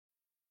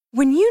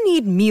When you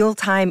need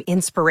mealtime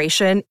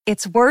inspiration,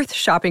 it's worth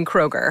shopping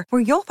Kroger,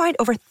 where you'll find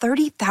over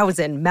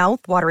 30,000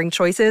 mouth-watering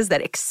choices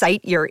that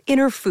excite your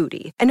inner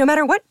foodie. And no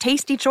matter what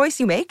tasty choice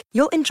you make,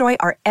 you'll enjoy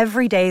our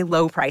everyday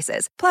low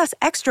prices, plus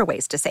extra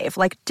ways to save,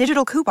 like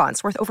digital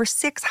coupons worth over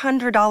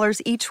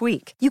 $600 each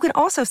week. You can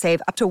also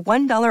save up to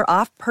 $1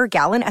 off per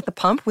gallon at the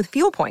pump with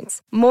fuel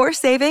points. More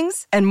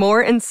savings and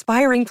more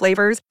inspiring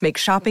flavors make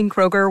shopping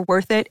Kroger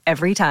worth it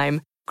every time.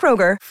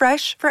 Kroger,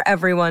 fresh for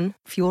everyone.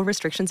 Fuel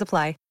restrictions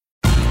apply.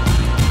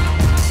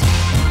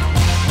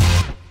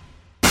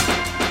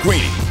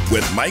 Greeny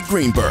with Mike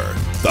Greenberg,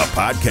 the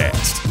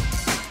podcast.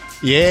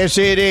 Yes,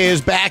 it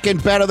is. Back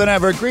and better than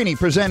ever. Greeny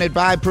presented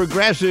by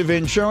Progressive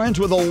Insurance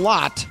with a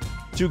lot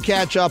to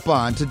catch up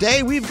on.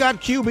 Today, we've got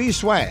QB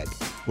swag.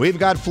 We've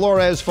got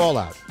Flores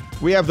fallout.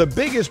 We have the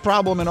biggest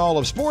problem in all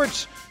of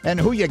sports, and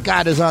who you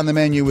got is on the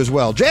menu as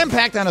well.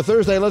 Jam-packed on a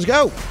Thursday. Let's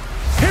go.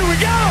 Here we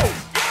go.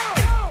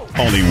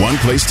 Only one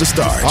place to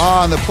start.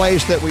 The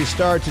place that we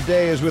start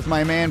today is with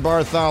my man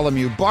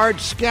Bartholomew. Bart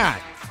Scott.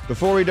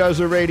 Before he does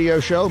a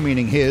radio show,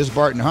 meaning his,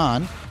 Bart and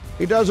Hahn,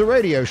 he does a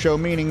radio show,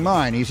 meaning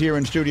mine. He's here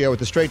in studio with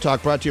the Straight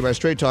Talk, brought to you by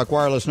Straight Talk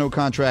Wireless. No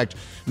contract,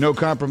 no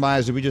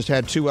compromise. We just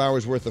had 2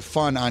 hours worth of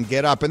fun on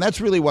Get Up, and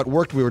that's really what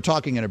worked. We were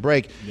talking in a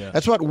break. Yeah.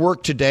 That's what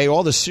worked today.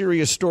 All the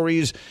serious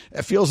stories,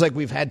 it feels like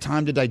we've had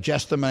time to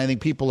digest them, and I think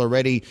people are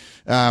ready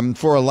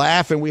for a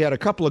laugh, and we had a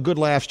couple of good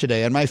laughs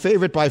today. And my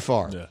favorite by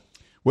far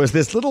was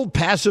this little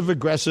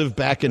passive-aggressive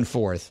back and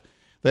forth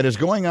that is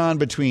going on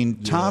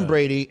between Tom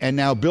Brady and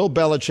now Bill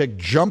Belichick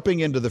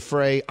jumping into the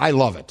fray. I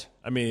love it.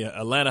 I mean,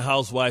 Atlanta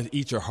housewives,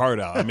 eat your heart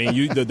out. I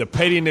mean, the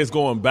pettiness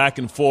going back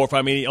and forth.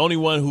 I mean, the only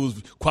one who's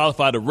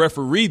qualified to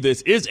referee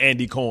this is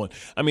Andy Cohen.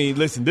 I mean,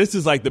 listen, this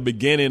is like the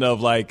beginning of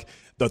like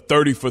the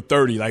 30 for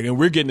 30, and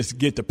we're getting to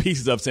get the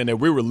pieces of saying that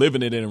we were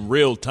living it in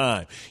real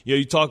time. You know,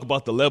 you talk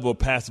about the level of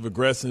passive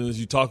aggressiveness,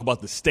 you talk about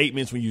the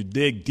statements when you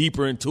dig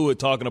deeper into it,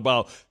 talking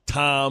about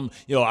Tom.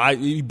 You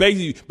know,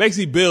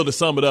 basically Bill, to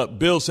sum it up,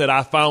 Bill said,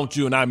 "I found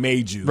you and I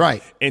made you."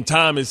 Right. And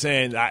Tom is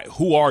saying,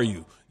 "Who are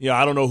you?" You know,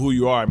 I don't know who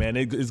you are, man.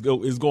 It's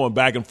going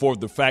back and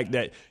forth. The fact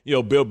that, you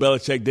know, Bill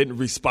Belichick didn't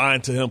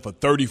respond to him for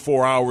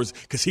 34 hours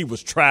because he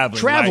was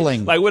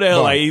traveling. Like what the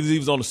hell? Like he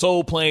was on the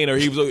Soul Plane, or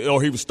he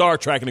was Star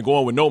Trekking and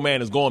going where no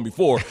man has gone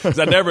before. Because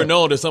I never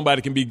known that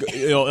somebody can be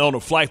on a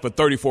flight for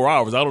 34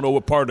 hours. I don't know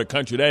what part of the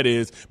country that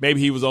is.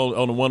 Maybe he was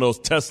on one of those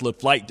Tesla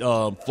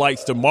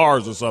flights to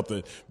Mars or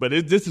something.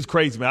 But this is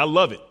crazy, man. I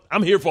love it.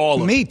 I'm here for all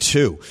of it. Me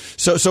too.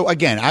 So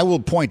again, I will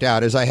point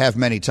out, as I have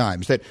many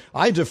times, that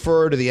I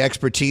defer to the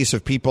expertise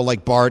of people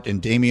like Bart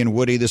and Damian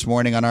Woody this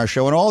morning on our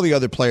show and all the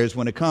other players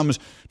when it comes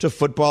to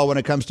football, when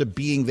it comes to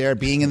being there,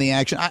 being in the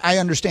action. I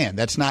understand.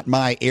 That's not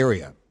my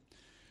area.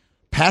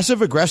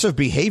 Passive-aggressive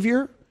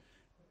behavior?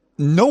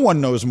 No one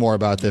knows more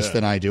about this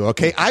than I do,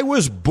 okay? I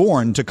was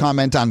born to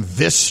comment on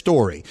this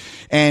story.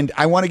 And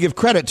I want to give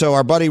credit to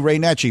our buddy Ray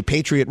Netchie,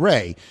 Patriot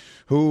Ray,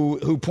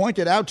 who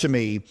pointed out to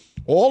me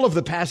all of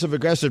the passive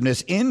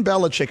aggressiveness in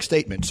Belichick's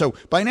statement. So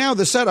by now,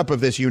 the setup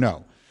of this, you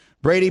know.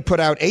 Brady put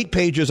out 8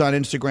 pages on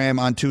Instagram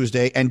on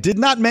Tuesday and did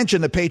not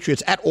mention the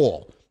Patriots at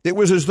all. It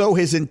was as though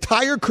his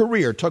entire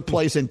career took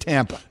place in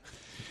Tampa.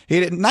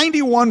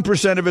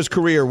 91% of his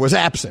career was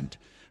absent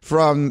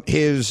from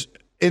his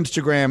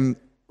Instagram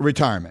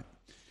retirement.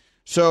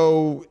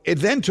 So it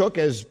then took,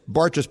 as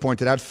Bart just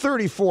pointed out,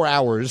 34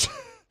 hours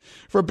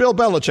for Bill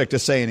Belichick to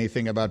say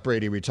anything about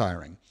Brady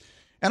retiring.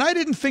 And I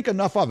didn't think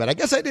enough of it. I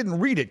guess I didn't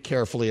read it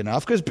carefully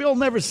enough because Bill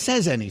never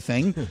says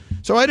anything,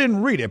 so I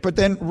didn't read it. But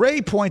then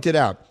Ray pointed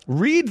out,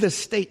 read the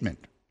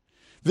statement.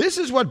 This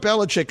is what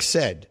Belichick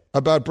said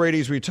about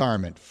Brady's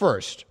retirement.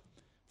 First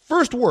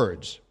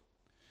words,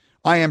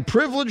 "I am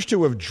privileged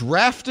to have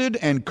drafted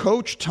and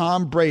coached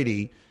Tom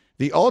Brady,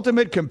 the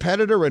ultimate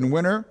competitor and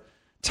winner.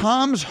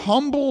 Tom's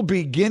humble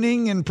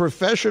beginning in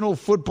professional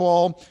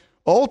football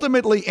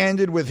ultimately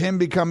ended with him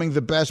becoming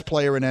the best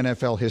player in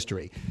NFL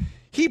history."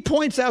 He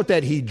points out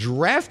that he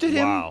drafted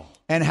him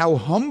and how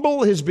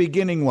humble his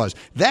beginning was.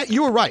 That,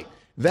 you're right.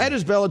 That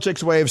is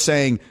Belichick's way of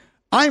saying,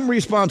 I'm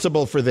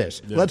responsible for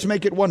this. Yeah. Let's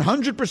make it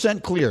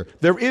 100% clear.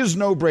 There is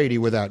no Brady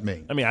without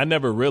me. I mean, I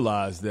never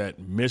realized that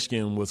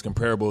Michigan was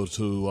comparable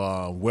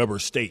to Weber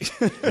State.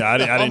 I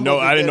didn't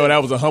know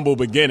that was a humble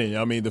beginning.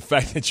 I mean, the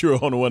fact that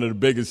you're on one of the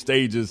biggest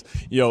stages,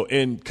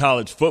 in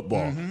college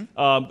football. Mm-hmm.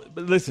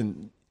 But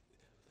listen,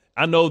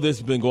 I know this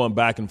has been going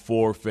back and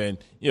forth, and,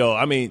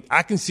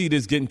 I can see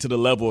this getting to the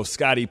level of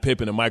Scottie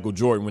Pippen and Michael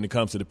Jordan when it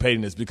comes to the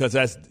pettiness, because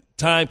as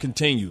time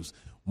continues,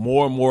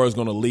 more and more is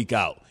going to leak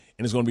out,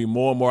 and there's going to be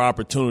more and more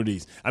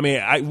opportunities. I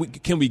mean,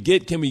 can we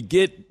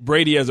get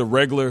Brady as a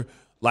regular,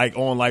 like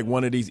on like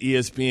one of these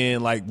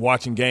ESPN, like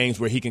watching games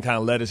where he can kind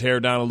of let his hair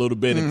down a little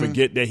bit and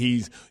forget that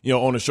he's,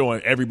 on a show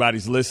and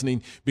everybody's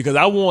listening? Because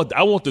I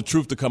want the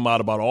truth to come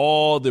out about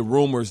all the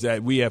rumors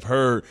that we have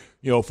heard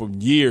for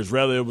years.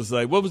 Rather, it was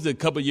like, what was it, a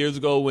couple of years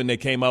ago when they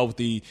came out with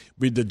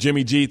the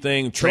Jimmy G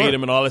thing, trade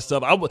him and all that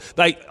stuff.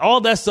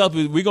 All that stuff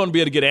we're going to be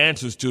able to get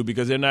answers to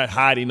because they're not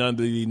hiding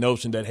under the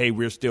notion that, hey,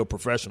 we're still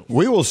professionals.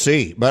 We will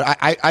see. But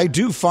I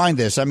do find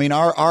this. I mean,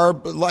 our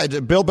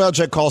Bill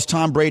Belichick calls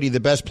Tom Brady the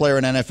best player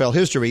in NFL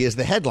history is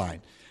the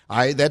headline.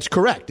 That's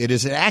correct. It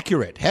is an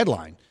accurate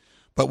headline.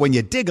 But when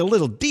you dig a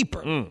little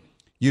deeper,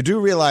 you do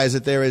realize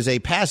that there is a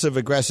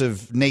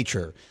passive-aggressive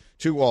nature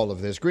to all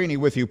of this. Greeny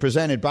with you,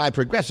 presented by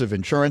Progressive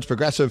Insurance.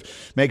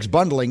 Progressive makes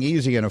bundling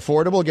easy and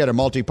affordable. Get a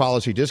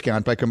multi-policy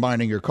discount by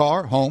combining your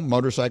car, home,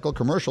 motorcycle,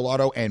 commercial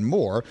auto, and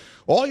more.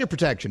 All your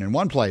protection in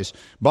one place.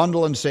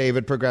 Bundle and save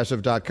at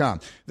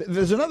Progressive.com.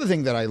 There's another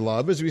thing that I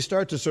love as we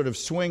start to sort of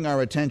swing our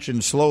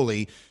attention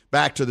slowly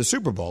back to the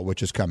Super Bowl,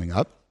 which is coming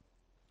up.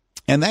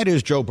 And that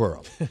is Joe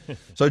Burrow.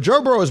 So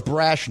Joe Burrow's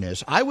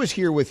brashness, I was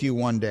here with you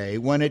one day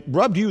when it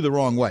rubbed you the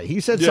wrong way.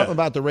 He said something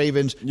about the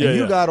Ravens, and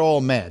you got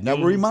all mad.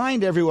 Now,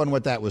 remind everyone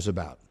what that was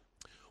about.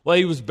 Well,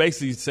 he was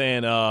basically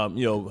saying,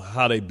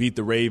 how they beat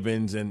the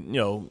Ravens, and,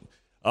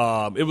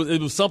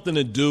 it was something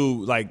to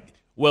do like,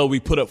 well, we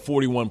put up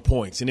 41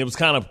 points, and it was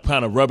kind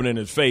of rubbing in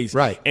his face.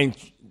 Right.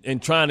 And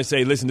trying to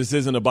say, listen, this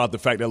isn't about the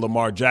fact that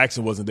Lamar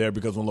Jackson wasn't there,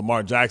 because when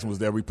Lamar Jackson was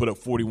there, we put up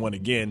 41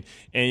 again,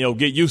 and,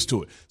 get used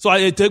to it. So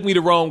it took me the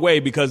wrong way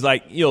because,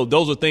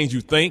 those are things you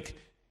think.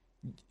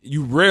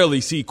 You rarely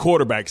see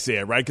quarterbacks say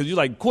it, right? Because you're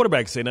like,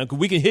 quarterbacks say that because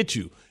we can hit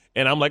you.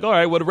 And I'm like, all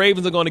right, well, the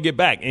Ravens are going to get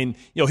back. And,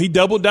 he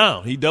doubled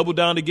down. He doubled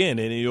down again.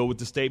 And, with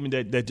the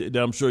statement that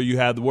I'm sure you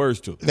have the words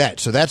to.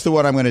 So that's the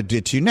one I'm going to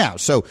do to you now.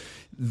 So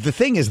the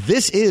thing is,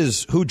 this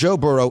is who Joe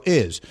Burrow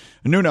is.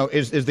 Nuno,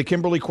 is the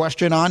Kimberly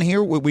question on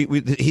here?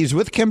 He's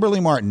with Kimberly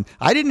Martin.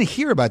 I didn't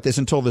hear about this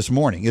until this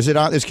morning. Is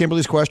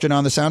Kimberly's question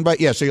on the soundbite?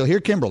 Yeah, so you'll hear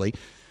Kimberly.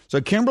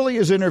 So Kimberly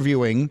is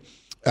interviewing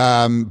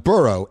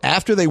Burrow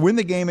after they win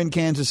the game in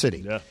Kansas City.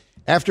 Yeah.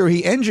 After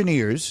he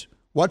engineers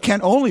what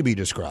can only be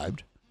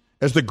described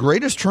as the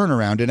greatest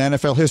turnaround in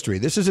NFL history.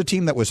 This is a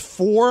team that was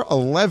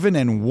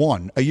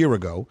 4-11-1 a year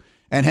ago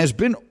and has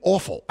been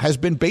awful, has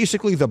been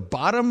basically the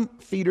bottom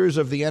feeders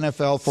of the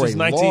NFL for a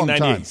long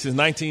time. Since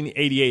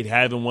 1988,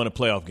 haven't won a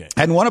playoff game.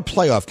 Hadn't won a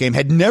playoff game,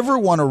 had never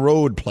won a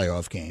road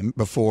playoff game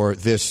before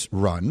this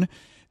run.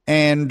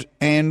 And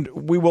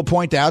we will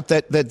point out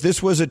that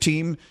this was a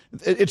team,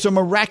 it's a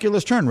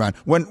miraculous turnaround.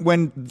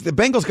 When the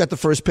Bengals got the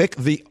first pick,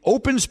 the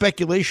open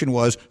speculation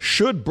was,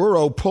 should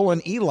Burrow pull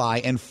an Eli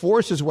and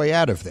force his way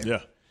out of there?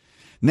 Yeah.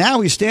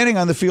 Now he's standing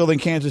on the field in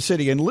Kansas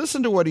City, and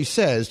listen to what he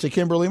says to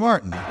Kimberly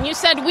Martin. You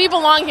said we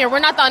belong here. We're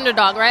not the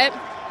underdog, right?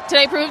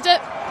 Today proved it?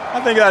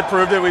 I think that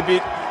proved it. We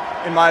beat,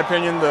 in my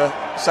opinion,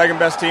 the second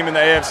best team in the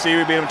AFC.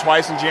 We beat them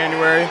twice in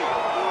January.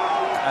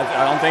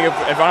 I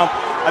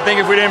think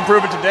if we didn't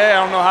prove it today,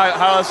 I don't know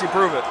how else you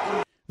prove it.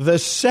 The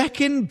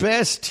second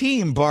best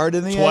team, Bart,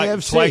 in the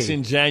AFC. Twice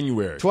in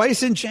January.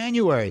 Twice in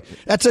January.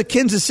 That's a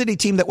Kansas City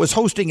team that was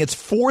hosting its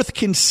fourth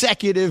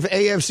consecutive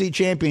AFC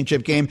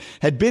championship game,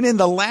 had been in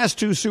the last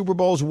two Super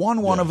Bowls,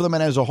 won one of them,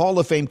 and has a Hall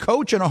of Fame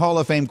coach and a Hall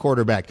of Fame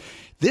quarterback.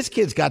 This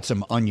kid's got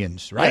some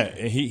onions, right?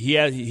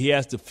 Yeah, and he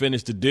has to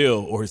finish the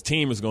deal, or his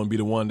team is going to be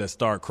the one that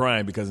start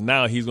crying, because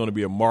now he's going to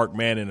be a marked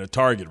man and a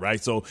target,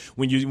 right? So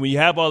when you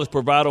have all this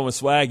bravado and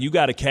swag, you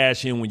got to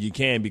cash in when you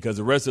can, because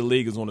the rest of the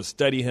league is going to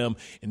study him,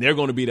 and they're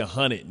going to be the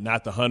hunted,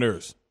 not the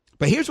hunters.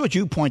 But here's what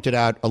you pointed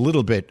out a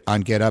little bit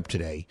on Get Up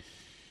today.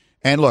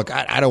 And look,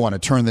 I don't want to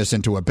turn this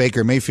into a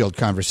Baker Mayfield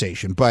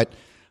conversation, but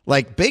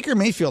like Baker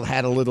Mayfield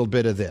had a little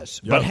bit of this,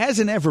 but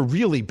hasn't ever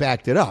really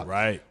backed it up.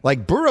 Right.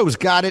 Like Burrow's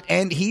got it,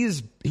 and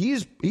he's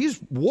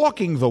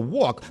walking the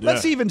walk. Yeah.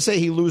 Let's even say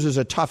he loses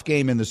a tough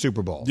game in the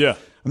Super Bowl. Yeah.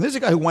 And there's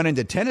a guy who went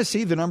into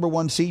Tennessee, the number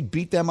one seed,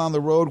 beat them on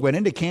the road, went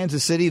into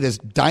Kansas City, this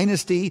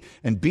dynasty,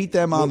 and beat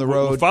them on the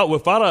road.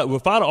 Without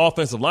an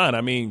offensive line,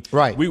 I mean,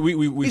 right. We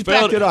he's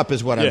backed it up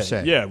is what I'm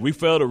saying. Yeah, we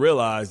failed to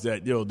realize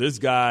that, this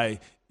guy,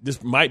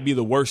 this might be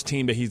the worst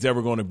team that he's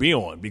ever going to be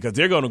on, because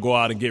they're going to go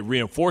out and get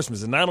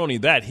reinforcements. And not only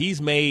that,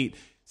 he's made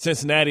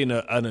Cincinnati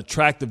an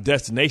attractive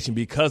destination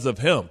because of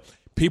him.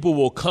 People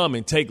will come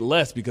and take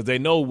less because they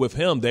know with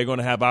him they're going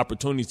to have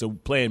opportunities to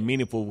play in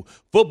meaningful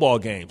football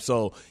games.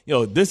 So,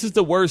 this is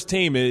the worst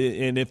team,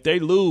 and if they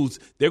lose,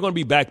 they're going to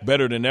be back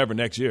better than ever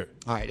next year.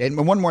 All right, and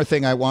one more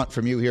thing I want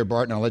from you here,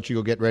 Bart, and I'll let you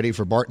go get ready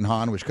for Bart and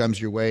Hahn, which comes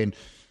your way and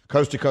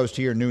coast to coast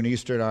here, noon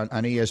Eastern on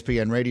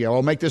ESPN Radio.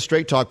 I'll make this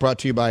Straight Talk brought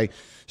to you by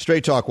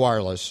Straight Talk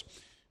Wireless.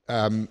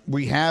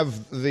 We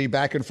have the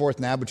back and forth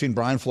now between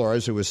Brian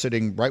Flores, who was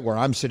sitting right where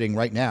I'm sitting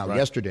right now,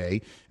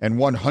 yesterday, and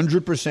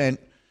 100%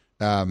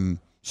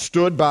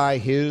 stood by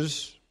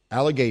his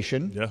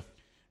allegation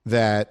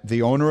that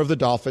the owner of the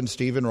Dolphins,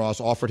 Stephen Ross,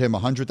 offered him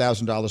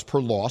 $100,000 per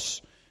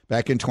loss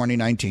back in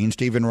 2019.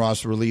 Stephen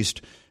Ross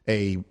released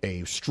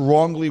a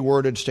strongly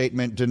worded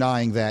statement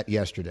denying that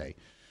yesterday.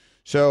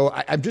 So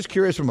I'm just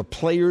curious from a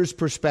player's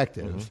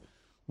perspective,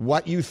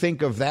 what you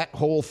think of that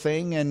whole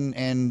thing,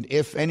 and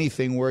if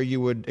anything, where you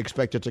would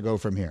expect it to go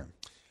from here.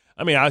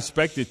 I mean, I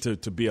expect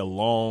it to be a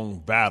long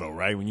battle,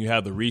 right? When you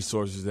have the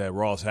resources that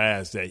Ross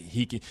has, that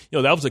he can,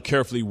 that was a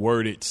carefully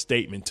worded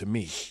statement to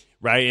me,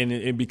 right? And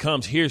it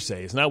becomes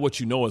hearsay. It's not what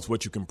you know, it's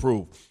what you can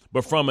prove.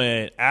 But from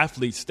an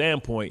athlete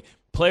standpoint,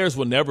 players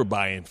will never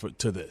buy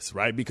to this,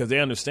 right? Because they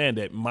understand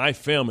that my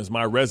film is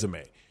my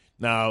resume.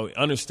 Now,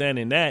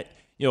 understanding that,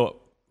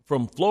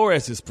 from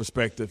Flores'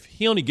 perspective,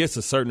 he only gets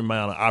a certain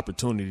amount of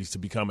opportunities to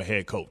become a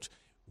head coach.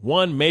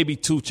 1, maybe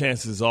 2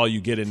 chances is all you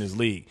get in this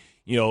league.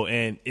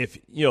 And if,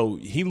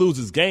 he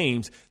loses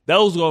games,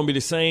 those are going to be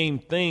the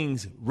same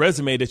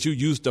resume that you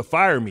used to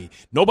fire me.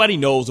 Nobody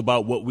knows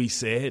about what we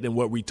said and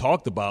what we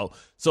talked about.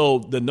 So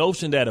the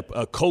notion that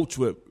a coach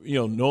would,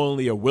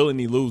 knowingly or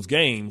willingly lose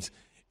games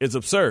is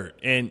absurd.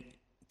 And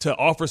to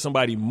offer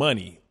somebody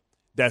money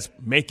that's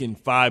making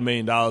 $5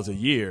 million a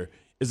year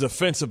is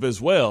offensive as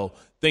well,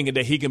 thinking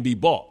that he can be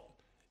bought.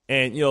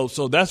 And,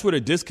 so that's where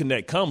the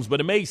disconnect comes. But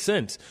it made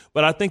sense.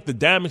 But I think the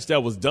damage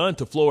that was done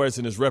to Flores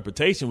and his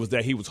reputation was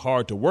that he was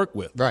hard to work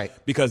with. Right.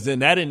 Because then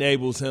that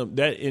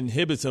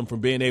inhibits him from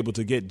being able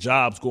to get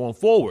jobs going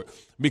forward.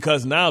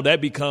 Because now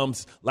that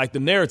becomes like the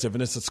narrative,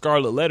 and it's a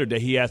scarlet letter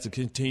that he has to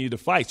continue to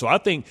fight. So I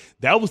think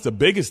that was the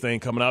biggest thing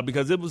coming out,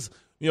 because it was,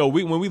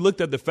 when we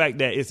looked at the fact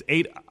that it's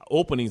 8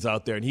 openings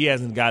out there and he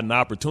hasn't got an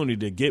opportunity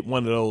to get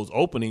one of those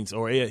openings,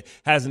 or it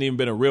hasn't even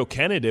been a real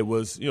candidate,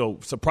 was,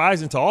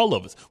 surprising to all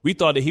of us. We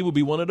thought that he would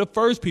be one of the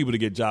first people to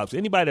get jobs.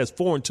 Anybody that's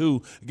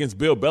 4-2 against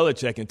Bill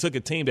Belichick and took a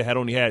team that had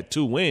only had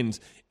 2 wins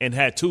and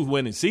had 2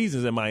 winning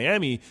seasons in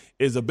Miami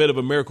is a bit of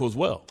a miracle as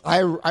well.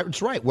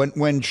 It's right.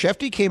 When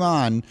Shefty came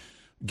on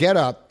Get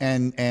Up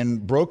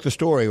and broke the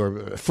story,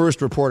 or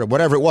first reporter,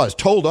 whatever it was,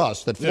 told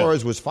us that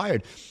Flores was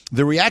fired,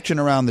 the reaction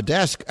around the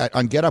desk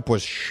on Get Up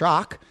was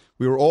shock.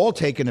 We were all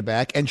taken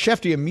aback. And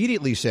Shefty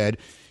immediately said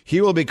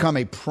he will become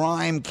a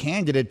prime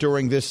candidate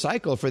during this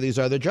cycle for these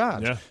other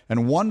jobs. Yeah.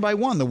 And one by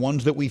one, the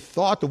ones that we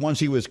thought, the ones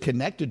he was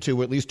connected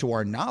to, at least to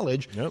our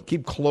knowledge,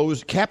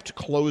 kept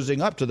closing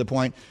up to the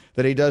point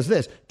that he does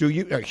this.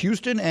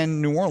 Houston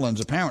and New Orleans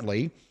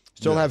apparently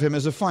still have him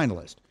as a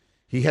finalist.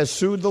 He has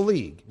sued the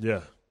league. Yeah.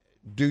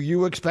 Do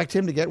you expect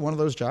him to get one of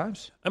those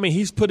jobs? I mean,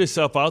 he's put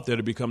himself out there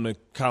to become the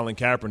Colin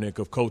Kaepernick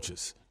of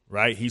coaches,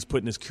 right? He's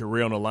putting his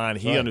career on the line.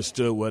 He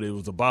understood what it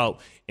was about,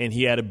 and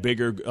he had a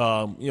bigger,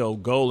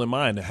 goal in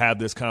mind to have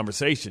this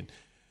conversation.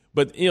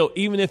 But,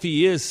 even if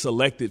he is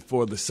selected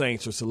for the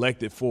Saints or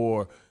selected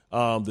for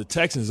the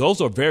Texans, those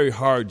are very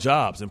hard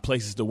jobs and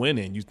places to win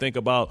in. You think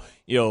about,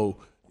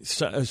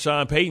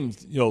 Sean Payton,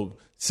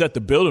 set the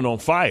building on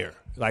fire.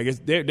 Like,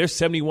 they're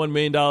 $71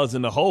 million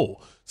in the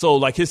hole. So,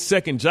 like, his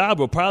second job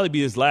will probably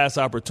be his last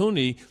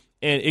opportunity,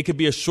 and it could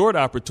be a short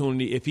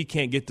opportunity if he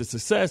can't get the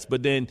success.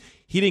 But then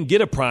he didn't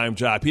get a prime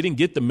job. He didn't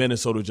get the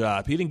Minnesota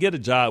job. He didn't get a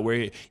job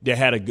where they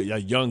had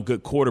a young,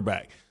 good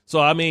quarterback.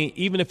 So, I mean,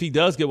 even if he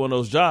does get one of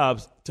those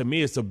jobs, to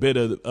me it's a bit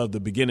of the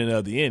beginning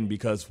of the end,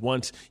 because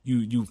once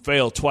you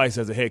fail twice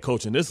as a head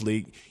coach in this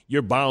league,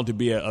 you're bound to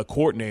be a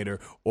coordinator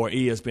or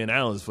ESPN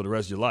analyst for the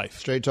rest of your life.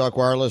 Straight Talk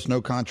Wireless,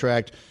 no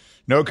contract.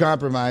 No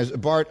compromise.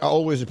 Bart, I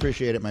always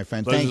appreciate it, my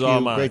friend. Thank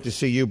you. Great to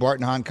see you. Bart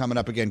and Hahn coming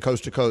up again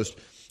coast to coast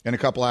in a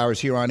couple hours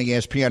here on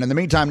ESPN. In the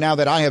meantime, now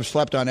that I have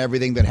slept on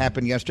everything that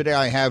happened yesterday,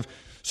 I have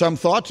some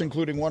thoughts,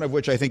 including one of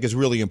which I think is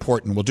really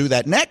important. We'll do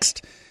that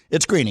next.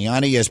 It's Greeny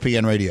on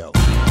ESPN Radio.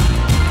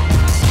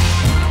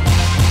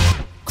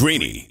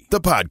 Greeny,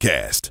 the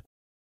podcast.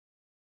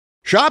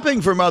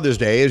 Shopping for Mother's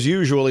Day is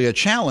usually a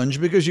challenge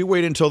because you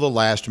wait until the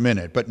last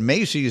minute, but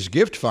Macy's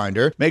Gift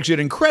Finder makes it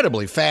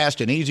incredibly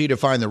fast and easy to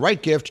find the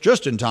right gift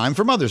just in time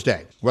for Mother's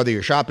Day. Whether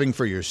you're shopping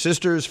for your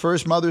sister's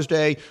first Mother's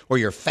Day or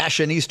your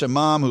fashionista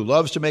mom who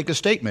loves to make a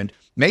statement,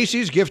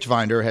 Macy's Gift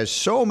Finder has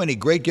so many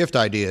great gift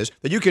ideas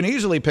that you can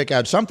easily pick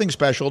out something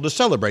special to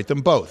celebrate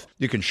them both.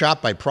 You can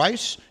shop by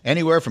price,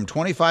 anywhere from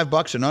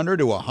 $25 and under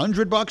to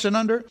 $100 and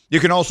under. You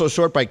can also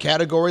sort by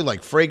category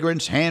like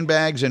fragrance,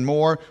 handbags, and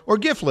more, or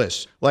gift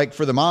lists, like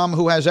for the mom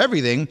who has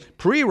everything,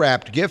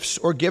 pre-wrapped gifts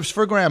or gifts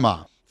for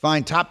grandma.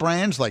 Find top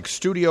brands like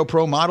Studio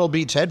Pro Model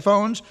Beats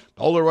headphones,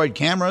 Polaroid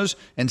cameras,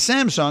 and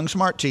Samsung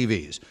smart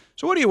TVs.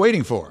 So what are you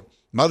waiting for?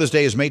 Mother's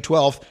Day is May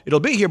 12th. It'll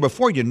be here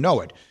before you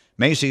know it.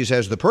 Macy's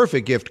has the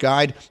perfect gift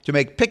guide to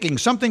make picking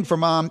something for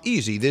mom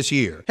easy this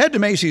year. Head to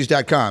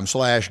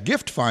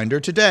Macys.com/gift finder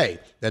today.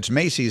 That's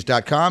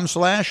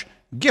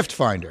Macys.com/gift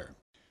finder.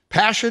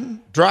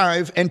 Passion,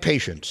 drive, and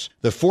patience.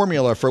 The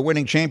formula for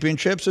winning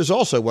championships is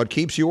also what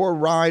keeps your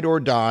ride or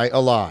die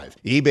alive.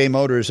 eBay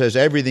Motors has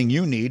everything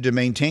you need to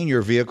maintain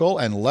your vehicle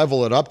and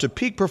level it up to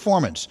peak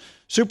performance.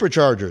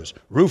 Superchargers,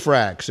 roof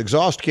racks,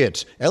 exhaust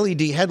kits,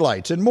 LED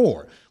headlights, and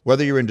more.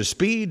 Whether you're into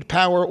speed,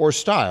 power, or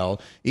style,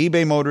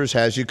 eBay Motors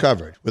has you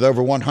covered. With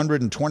over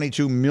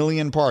 122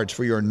 million parts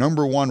for your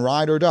number one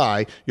ride or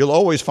die, you'll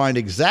always find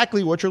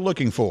exactly what you're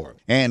looking for.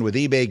 And with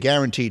eBay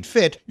Guaranteed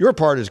Fit, your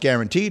part is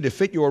guaranteed to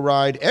fit your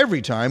ride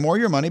every time or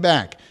your money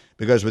back.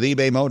 Because with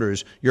eBay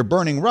Motors, you're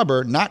burning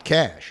rubber, not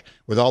cash.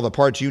 With all the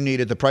parts you need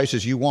at the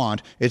prices you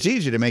want, it's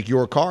easy to make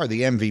your car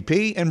the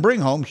MVP and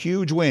bring home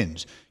huge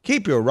wins.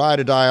 Keep your ride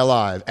or die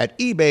alive at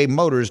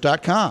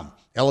ebaymotors.com.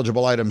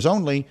 Eligible items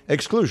only.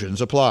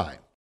 Exclusions apply.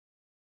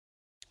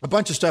 A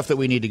bunch of stuff that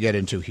we need to get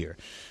into here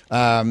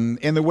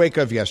in the wake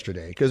of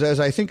yesterday, because as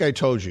I think I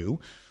told you,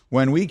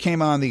 when we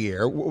came on the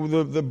air,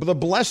 the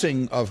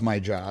blessing of my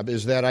job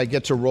is that I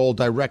get to roll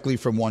directly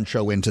from one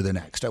show into the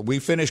next. We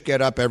finish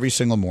Get Up every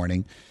single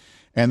morning,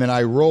 and then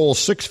I roll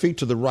 6 feet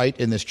to the right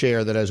in this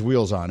chair that has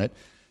wheels on it.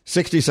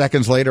 60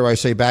 seconds later, I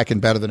say back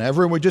and better than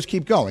ever, and we just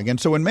keep going.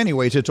 And so in many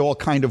ways, it's all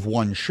kind of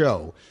one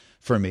show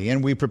for me,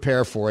 and we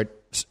prepare for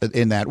it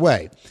in that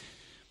way.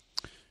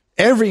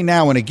 Every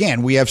now and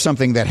again, we have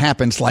something that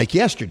happens like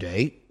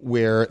yesterday,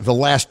 where the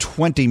last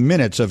 20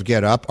 minutes of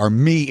Get Up are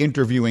me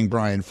interviewing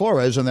Brian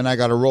Flores, and then I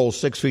got to roll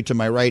 6 feet to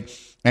my right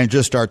and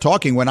just start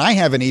talking when I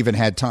haven't even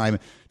had time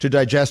to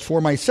digest for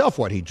myself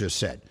what he just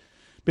said.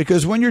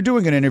 Because when you're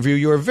doing an interview,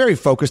 you're very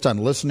focused on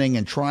listening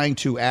and trying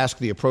to ask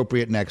the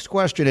appropriate next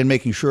question and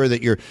making sure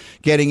that you're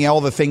getting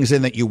all the things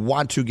in that you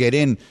want to get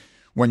in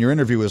when your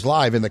interview is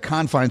live in the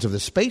confines of the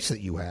space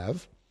that you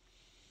have.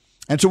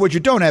 And so what you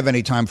don't have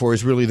any time for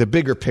is really the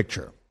bigger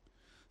picture.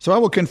 So I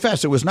will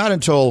confess, it was not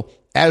until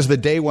as the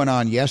day went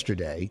on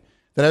yesterday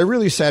that I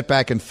really sat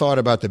back and thought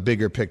about the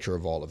bigger picture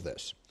of all of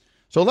this.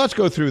 So let's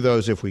go through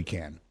those if we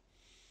can.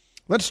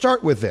 Let's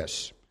start with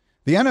this.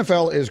 The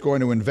NFL is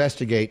going to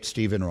investigate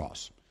Stephen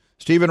Ross.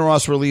 Stephen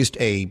Ross released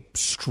a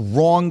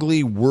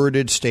strongly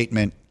worded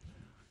statement,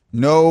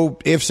 no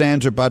ifs,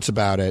 ands, or buts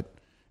about it,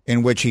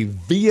 in which he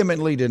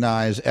vehemently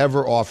denies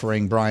ever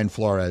offering Brian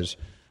Flores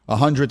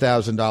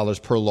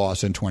 $100,000 per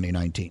loss in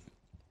 2019.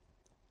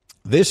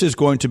 This is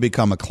going to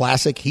become a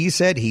classic he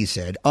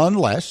said,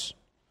 unless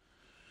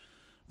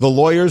the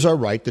lawyers are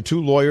right. The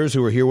two lawyers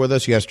who were here with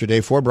us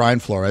yesterday for Brian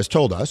Flores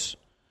told us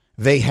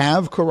they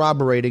have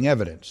corroborating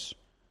evidence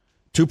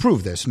to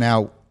prove this.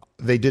 Now,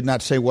 they did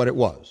not say what it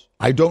was.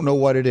 I don't know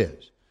what it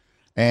is.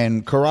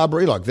 And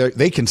corroborate, look,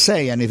 they can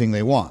say anything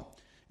they want.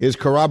 Is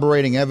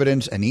corroborating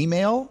evidence an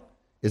email?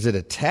 Is it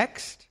a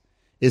text?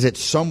 Is it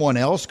someone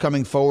else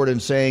coming forward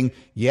and saying,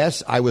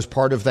 yes, I was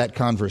part of that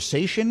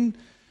conversation?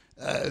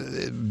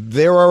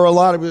 There are a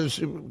lot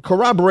of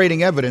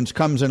corroborating evidence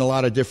comes in a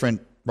lot of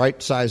different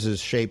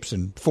sizes, shapes,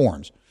 and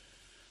forms.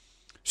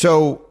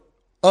 So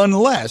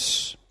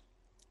unless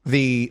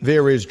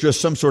there is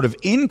just some sort of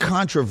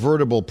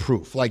incontrovertible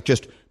proof, like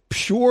just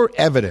pure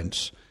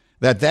evidence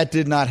that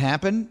did not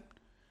happen,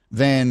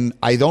 then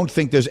I don't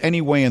think there's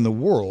any way in the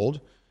world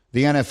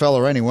the NFL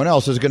or anyone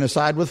else is going to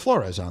side with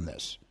Flores on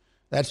this.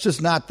 That's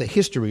just not the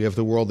history of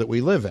the world that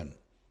we live in.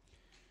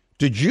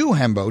 Did you,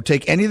 Hembo,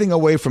 take anything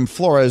away from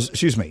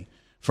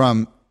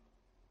from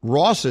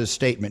Ross's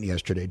statement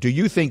yesterday? Do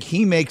you think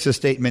he makes a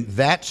statement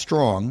that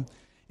strong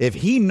if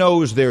he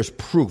knows there's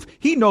proof?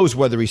 He knows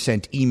whether he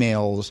sent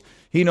emails.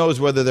 He knows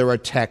whether there are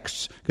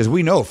texts, because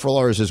we know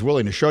Flores is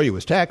willing to show you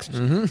his texts.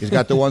 Mm-hmm. He's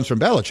got the ones from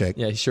Belichick.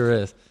 Yeah, he sure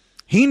is.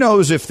 He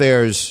knows if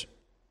there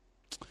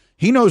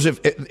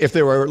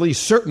are at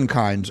least certain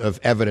kinds of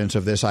evidence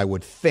of this, I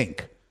would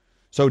think.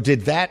 So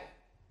did that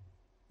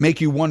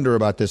make you wonder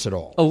about this at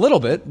all? A little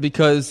bit,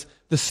 because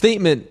the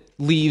statement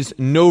leaves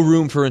no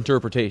room for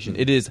interpretation.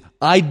 It is,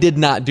 I did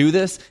not do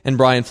this, and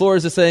Brian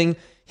Flores is saying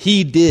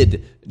he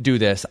did do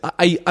this.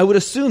 I would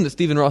assume that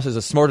Stephen Ross is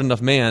a smart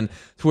enough man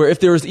to where if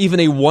there was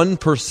even a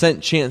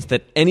 1% chance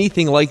that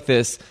anything like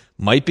this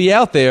might be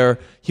out there,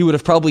 he would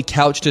have probably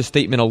couched his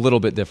statement a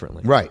little bit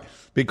differently. Right,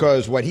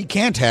 because what he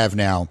can't have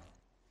now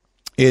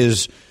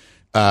is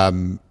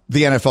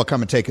the NFL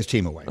come and take his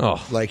team away.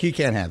 Oh. Like, he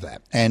can't have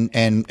that.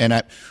 And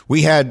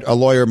we had a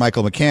lawyer,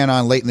 Michael McCann,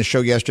 on late in the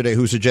show yesterday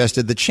who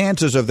suggested the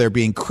chances of there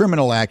being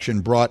criminal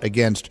action brought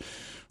against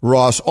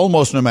Ross,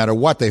 almost no matter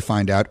what they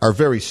find out, are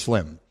very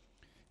slim.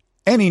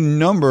 Any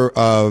number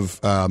of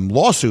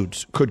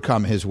lawsuits could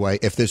come his way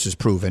if this is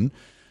proven.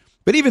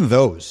 But even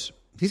those,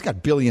 he's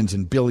got billions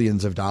and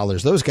billions of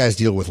dollars. Those guys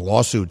deal with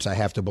lawsuits, I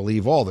have to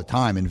believe, all the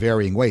time in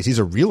varying ways. He's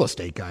a real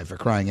estate guy, for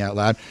crying out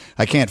loud.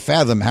 I can't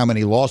fathom how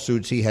many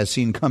lawsuits he has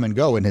seen come and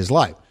go in his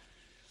life.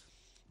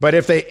 But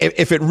if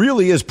it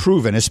really is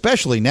proven,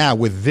 especially now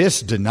with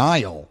this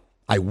denial,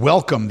 I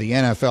welcome the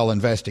NFL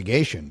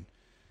investigation.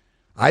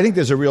 I think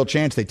there's a real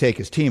chance they take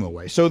his team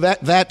away. So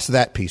that's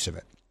that piece of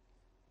it.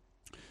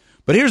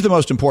 But here's the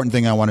most important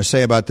thing I want to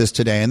say about this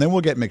today, and then we'll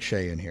get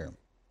McShay in here.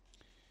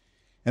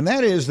 And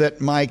that is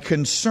that my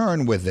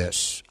concern with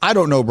this, I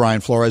don't know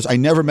Brian Flores. I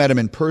never met him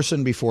in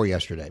person before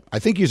yesterday. I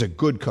think he's a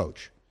good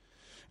coach.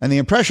 And the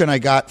impression I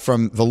got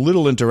from the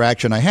little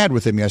interaction I had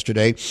with him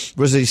yesterday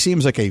was that he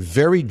seems like a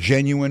very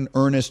genuine,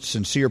 earnest,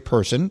 sincere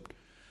person.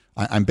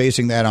 I'm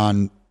basing that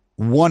on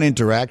one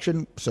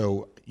interaction,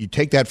 so you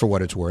take that for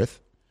what it's worth.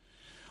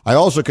 I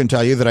also can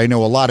tell you that I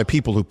know a lot of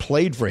people who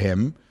played for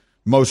him,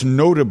 most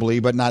notably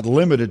but not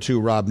limited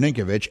to Rob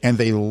Ninkovich, and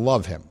they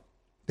love him.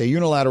 They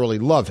unilaterally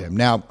love him.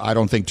 Now, I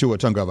don't think Tua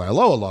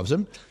Tagovailoa loves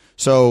him,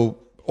 so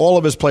all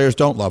of his players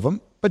don't love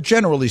him. But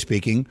generally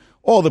speaking,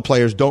 all the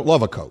players don't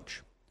love a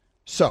coach.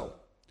 So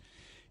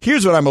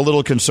here's what I'm a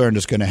little concerned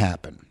is going to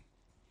happen.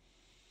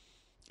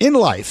 In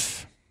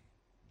life,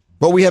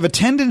 what we have a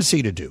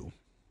tendency to do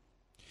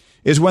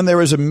is when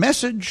there is a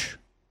message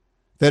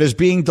that is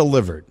being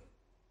delivered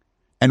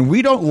and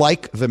we don't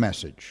like the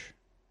message,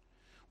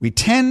 we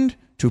tend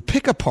to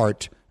pick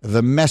apart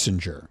the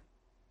messenger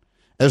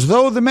as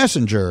though the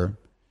messenger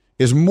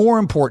is more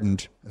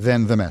important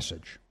than the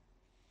message.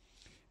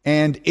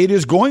 And it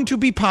is going to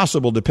be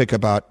possible to pick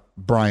about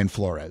Brian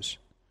Flores,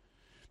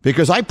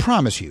 because I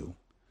promise you,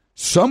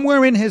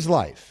 somewhere in his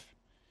life,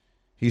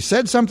 he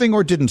said something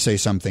or didn't say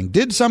something,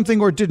 did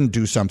something or didn't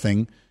do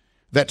something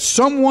that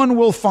someone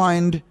will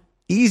find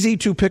easy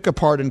to pick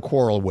apart and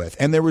quarrel with.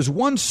 And there is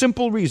one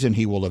simple reason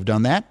he will have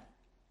done that: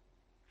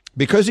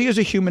 because he is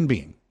a human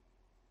being.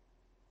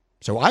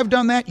 So I've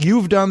done that,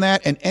 you've done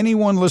that, and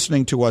anyone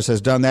listening to us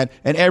has done that,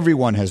 and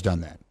everyone has done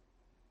that.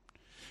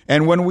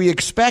 And when we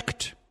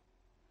expect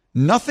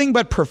nothing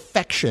but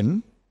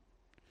perfection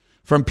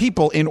from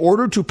people in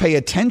order to pay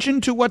attention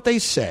to what they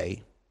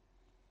say,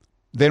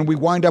 then we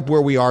wind up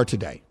where we are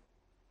today,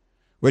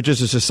 which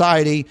is a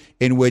society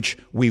in which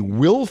we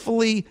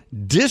willfully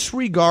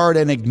disregard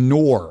and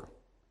ignore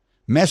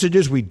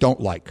messages we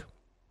don't like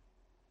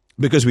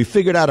because we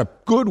figured out a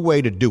good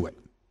way to do it.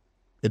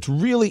 It's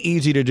really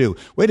easy to do.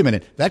 Wait a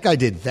minute, that guy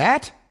did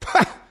that?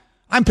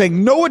 I'm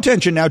paying no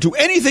attention now to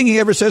anything he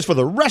ever says for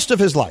the rest of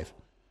his life.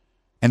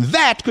 And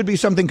that could be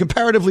something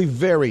comparatively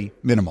very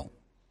minimal.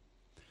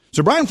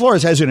 So Brian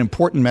Flores has an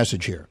important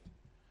message here.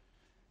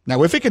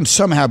 Now, if it can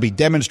somehow be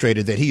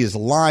demonstrated that he is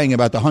lying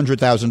about the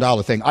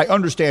 $100,000 thing, I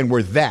understand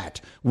where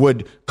that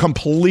would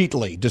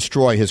completely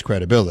destroy his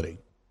credibility.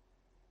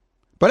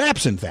 But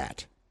absent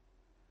that,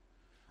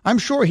 I'm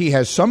sure he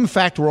has some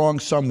fact wrong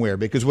somewhere,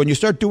 because when you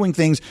start doing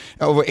things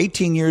over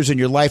 18 years in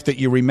your life that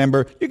you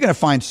remember, you're going to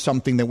find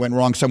something that went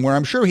wrong somewhere.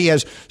 I'm sure he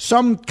has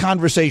some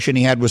conversation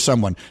he had with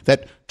someone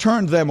that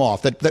turned them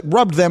off, that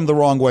rubbed them the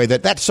wrong way,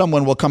 that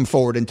someone will come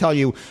forward and tell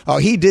you, oh,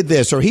 he did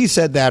this or he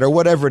said that or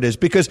whatever it is,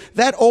 because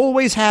that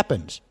always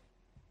happens.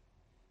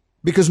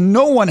 Because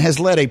no one has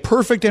led a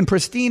perfect and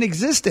pristine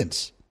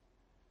existence.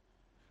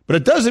 But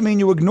it doesn't mean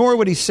you ignore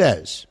what he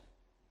says.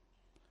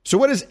 So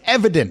what is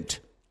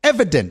evident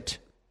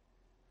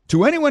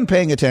to anyone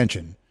paying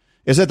attention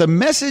is that the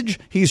message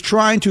he's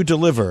trying to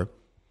deliver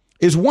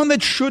is one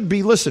that should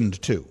be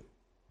listened to.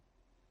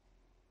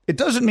 It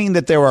doesn't mean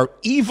that there are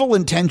evil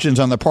intentions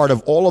on the part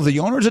of all of the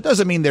owners. It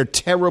doesn't mean they're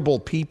terrible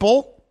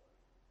people.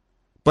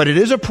 But it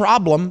is a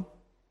problem.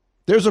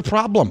 There's a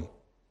problem.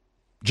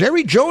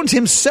 Jerry Jones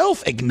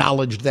himself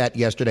acknowledged that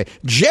yesterday.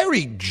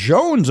 Jerry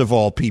Jones, of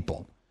all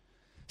people,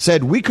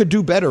 said we could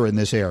do better in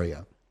this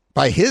area.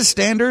 By his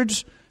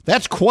standards,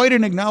 that's quite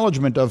an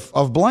acknowledgement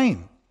of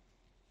blame.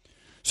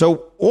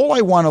 So all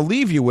I want to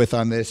leave you with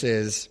on this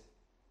is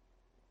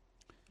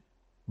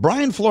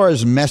Brian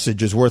Flores'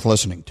 message is worth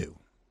listening to.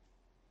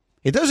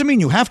 It doesn't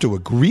mean you have to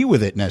agree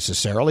with it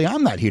necessarily.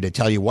 I'm not here to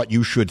tell you what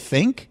you should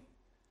think.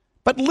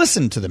 But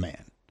listen to the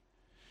man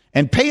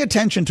and pay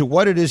attention to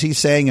what it is he's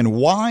saying and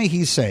why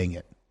he's saying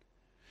it.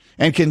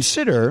 And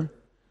consider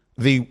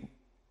the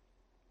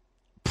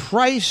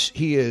price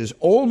he is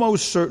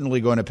almost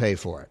certainly going to pay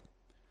for it.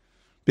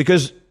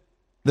 Because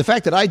the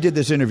fact that I did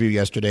this interview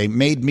yesterday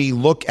made me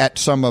look at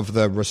some of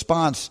the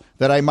response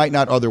that I might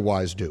not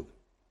otherwise do.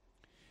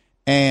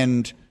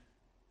 And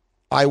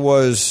I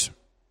was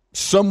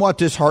somewhat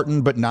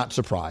disheartened but not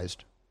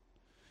surprised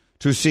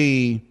to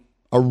see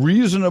a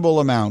reasonable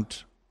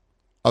amount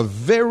of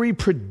very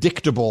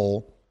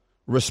predictable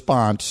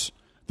response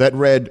that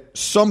read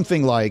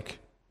something like,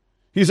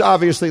 he's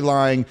obviously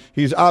lying.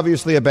 He's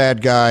obviously a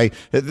bad guy.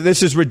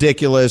 This is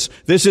ridiculous.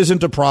 This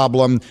isn't a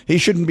problem. He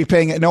shouldn't be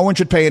paying it. No one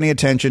should pay any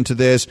attention to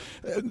this.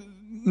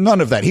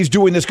 None of that. He's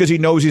doing this because he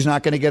knows he's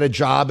not going to get a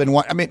job. And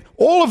what, I mean,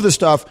 all of the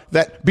stuff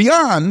that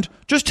beyond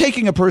just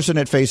taking a person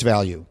at face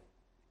value.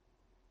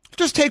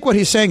 Just take what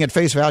he's saying at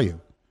face value.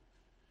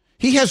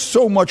 He has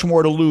so much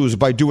more to lose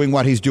by doing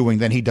what he's doing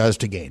than he does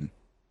to gain.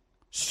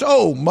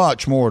 So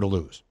much more to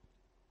lose.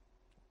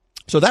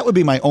 So that would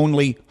be my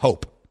only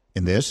hope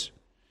in this.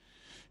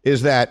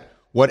 Is that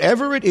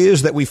whatever it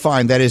is that we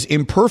find that is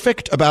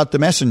imperfect about the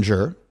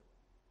messenger,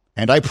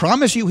 and I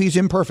promise you he's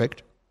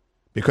imperfect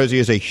because he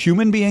is a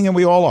human being and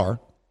we all are,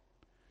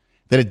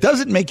 that it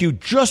doesn't make you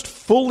just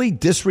fully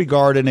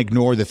disregard and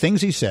ignore the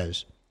things he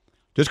says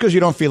just because you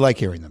don't feel like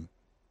hearing them.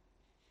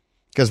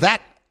 Because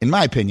that, in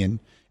my opinion,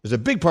 is a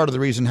big part of the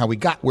reason how we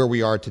got where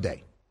we are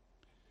today.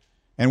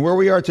 And where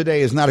we are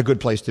today is not a good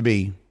place to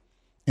be,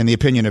 in the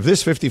opinion of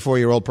this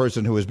 54-year-old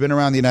person who has been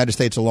around the United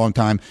States a long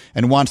time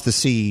and wants to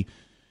see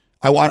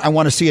I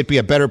want to see it be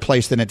a better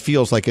place than it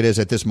feels like it is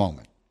at this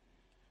moment.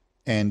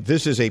 And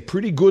this is a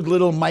pretty good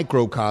little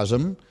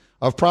microcosm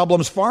of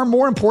problems far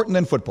more important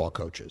than football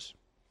coaches.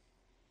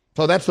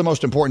 So that's the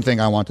most important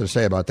thing I wanted to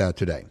say about that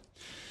today.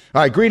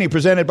 All right, Greeny,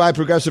 presented by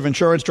Progressive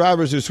Insurance.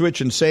 Drivers who switch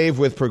and save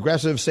with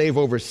Progressive save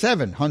over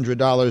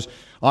 $700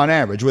 on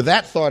average. With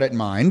that thought in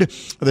mind,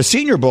 the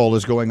Senior Bowl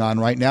is going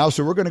on right now,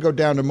 so we're going to go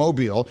down to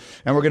Mobile,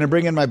 and we're going to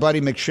bring in my buddy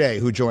McShay,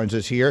 who joins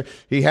us here.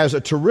 He has a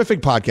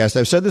terrific podcast.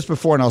 I've said this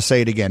before, and I'll say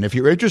it again. If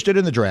you're interested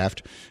in the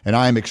draft, and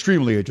I am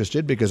extremely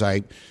interested because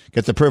I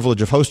get the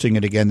privilege of hosting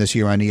it again this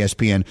year on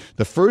ESPN,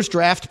 the First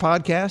Draft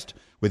podcast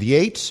with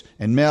Yates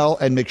and Mel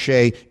and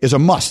McShay is a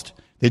must.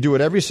 They do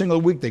it every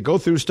single week. They go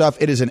through stuff.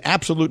 It is an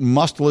absolute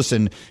must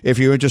listen if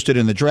you're interested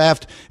in the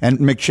draft. And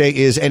McShay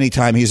is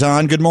anytime he's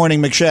on. Good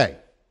morning, McShay.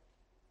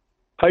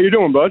 How you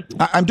doing, bud?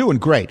 I'm doing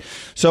great.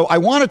 So I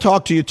want to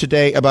talk to you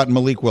today about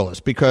Malik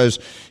Willis because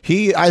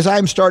as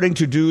I'm starting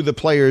to do the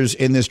players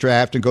in this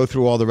draft and go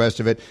through all the rest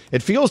of it,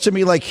 it feels to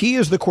me like he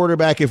is the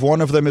quarterback, if one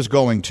of them is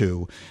going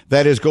to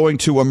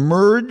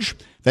emerge,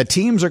 that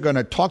teams are going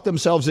to talk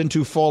themselves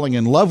into falling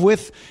in love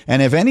with.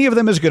 And if any of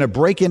them is going to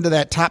break into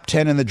that top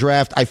 10 in the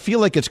draft, I feel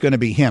like it's going to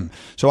be him.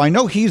 So I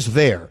know he's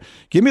there.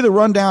 Give me the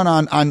rundown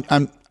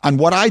on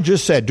what I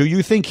just said. Do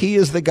you think he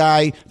is the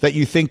guy that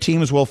you think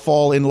teams will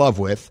fall in love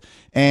with?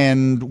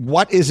 And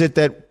what is it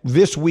that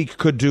this week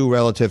could do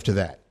relative to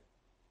that?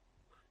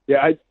 Yeah,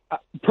 I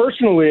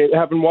personally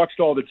haven't watched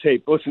all the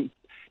tape. Listen,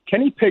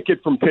 Kenny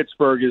Pickett from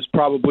Pittsburgh is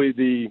probably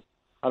the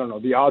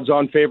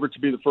odds-on favorite to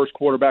be the first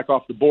quarterback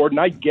off the board,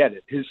 and I get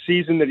it. His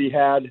season that he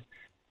had,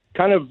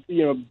 kind of,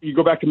 you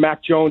go back to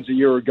Mac Jones a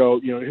year ago,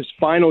 his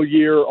final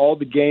year, all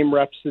the game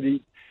reps that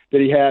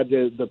he had,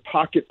 the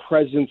pocket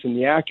presence and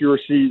the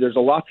accuracy, there's a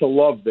lot to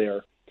love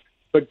there.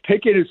 But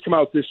Pickett has come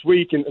out this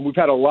week, and we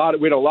had a lot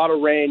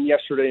of rain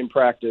yesterday in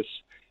practice,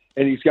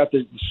 and he's got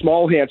the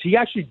small hands. He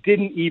actually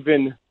didn't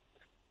even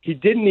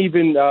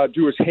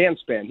do his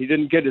handspan. He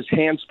didn't get his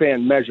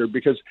handspan measured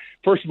because,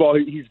 first of all,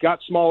 he's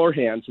got smaller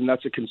hands, and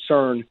that's a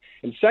concern.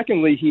 And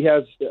secondly, he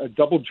has a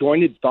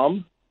double-jointed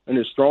thumb in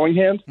his throwing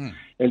hand,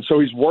 and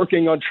so he's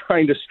working on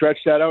trying to stretch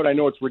that out. I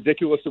know it's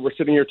ridiculous that we're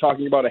sitting here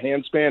talking about a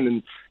handspan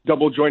and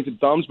double-jointed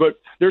thumbs,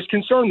 but there's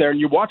concern there. And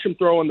you watch him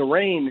throw in the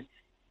rain,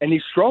 and he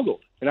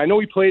struggled. And I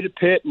know he played at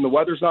Pitt, and the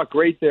weather's not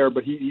great there,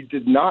 but he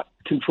did not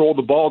control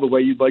the ball the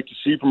way you'd like to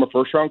see from a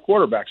first-round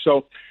quarterback.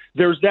 So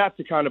there's that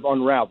to kind of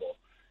unravel.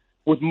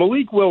 With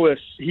Malik Willis,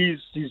 he's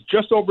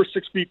just over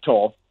 6 feet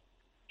tall.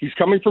 He's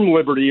coming from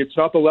Liberty. It's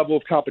not the level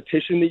of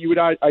competition that you would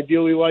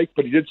ideally like,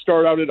 but he did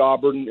start out at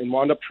Auburn and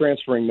wound up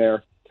transferring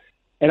there.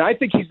 And I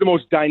think he's the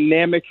most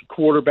dynamic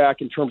quarterback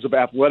in terms of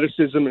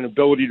athleticism and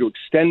ability to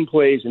extend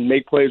plays and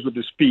make plays with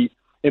his feet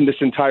in this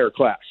entire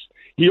class.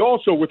 He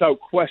also,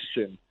 without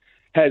question,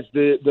 has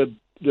the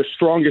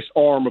strongest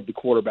arm of the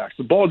quarterbacks.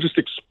 The ball just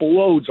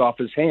explodes off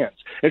his hands.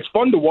 It's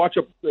fun to watch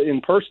up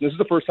in person. This is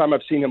the first time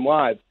I've seen him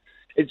live.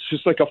 It's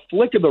just like a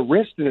flick of the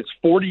wrist, and it's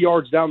 40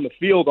 yards down the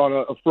field on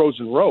a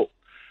frozen rope.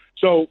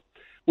 So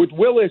with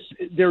Willis,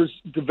 there's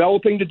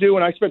developing to do,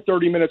 and I spent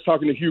 30 minutes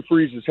talking to Hugh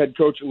Freeze, his head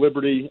coach at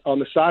Liberty, on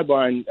the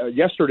sideline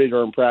yesterday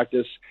during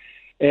practice,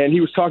 and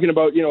he was talking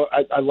about,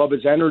 I love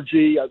his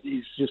energy.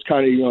 He's just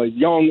kind of, a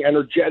young,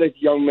 energetic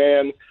young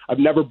man. I've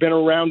never been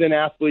around an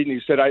athlete, and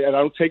he said, I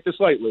don't take this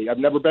lightly. I've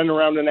never been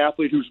around an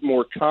athlete who's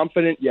more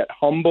confident yet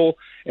humble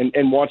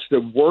and wants to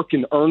work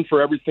and earn for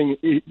everything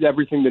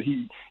that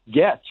he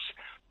gets.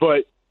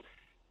 But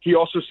he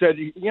also said,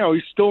 he's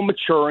still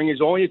maturing.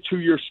 He's only a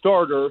 2-year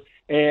starter,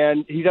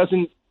 and he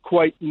doesn't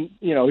quite, he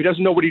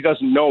doesn't know what he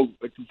doesn't know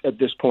at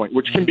this point,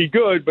 which can be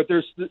good, but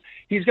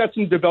he's got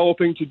some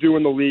developing to do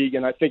in the league,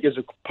 and I think as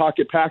a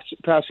pocket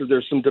passer,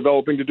 there's some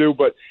developing to do.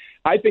 But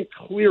I think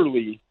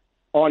clearly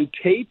on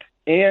tape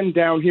and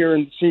down here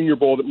in the Senior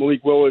Bowl that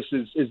Malik Willis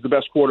is the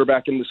best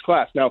quarterback in this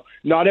class. Now,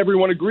 not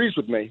everyone agrees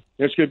with me.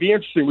 It's going to be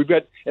interesting. We've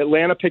got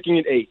Atlanta picking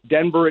at 8,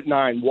 Denver at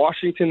 9,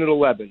 Washington at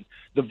 11,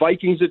 the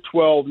Vikings at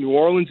 12, New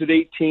Orleans at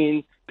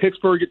 18,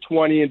 Pittsburgh at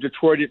 20, and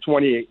Detroit at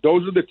 28.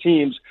 Those are the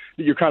teams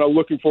that you're kind of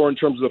looking for in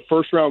terms of the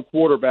first-round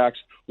quarterbacks,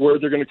 where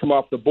they're going to come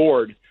off the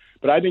board.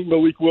 But I think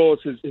Malik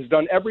Willis has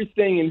done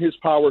everything in his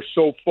power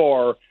so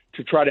far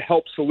to try to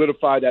help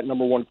solidify that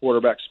number one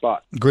quarterback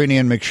spot. Greeny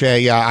and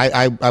McShay,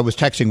 I was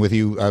texting with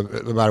you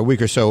about a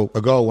week or so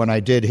ago when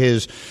I did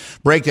his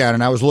breakdown,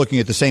 and I was looking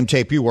at the same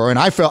tape you were, and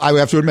I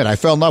have to admit, I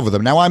fell in love with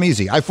him. Now I'm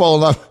easy. I fall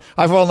in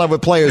love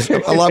with players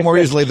a lot more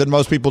easily than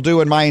most people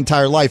do, and my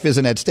entire life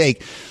isn't at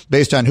stake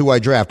based on who I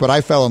draft, but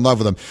I fell in love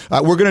with him.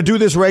 We're going to do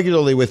this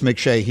regularly with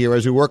McShay here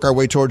as we work our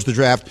way towards the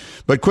draft.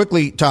 But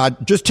quickly,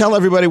 Todd, just tell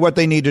everybody what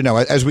they need to know.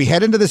 As we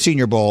head into the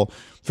Senior Bowl,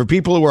 for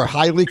people who are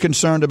highly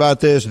concerned about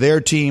this,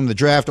 their team, the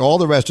draft, all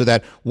the rest of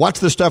that,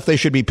 what's the stuff they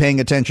should be paying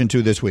attention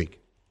to this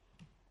week?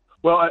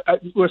 Well,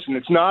 listen,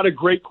 it's not a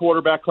great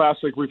quarterback class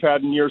like we've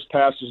had in years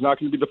past. There's not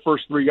going to be the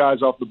first 3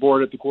 guys off the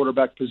board at the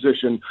quarterback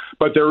position,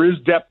 but there is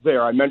depth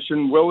there. I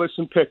mentioned Willis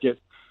and Pickett.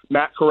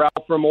 Matt Corral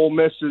from Ole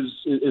Miss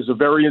is a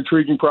very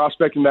intriguing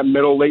prospect in that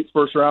middle, late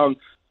first-round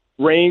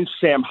range.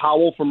 Sam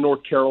Howell from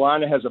North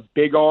Carolina has a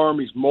big arm.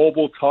 He's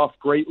mobile, tough,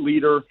 great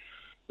leader.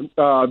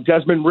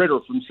 Desmond Ridder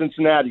from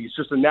Cincinnati. He's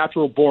just a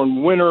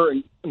natural-born winner,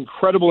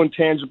 incredible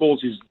intangibles.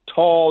 He's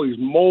tall, he's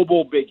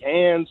mobile, big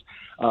hands,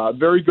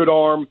 very good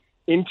arm,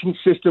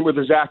 inconsistent with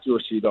his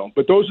accuracy, though.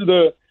 But those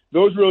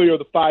really are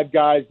the 5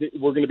 guys that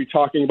we're going to be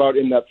talking about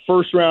in that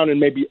first round and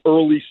maybe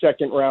early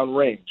second-round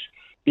range.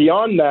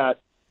 Beyond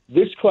that,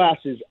 this class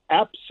is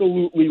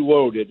absolutely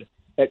loaded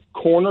at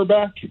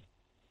cornerback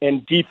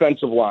and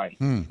defensive line.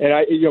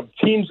 And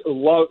teams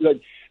love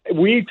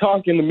we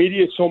talk in the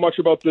media so much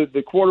about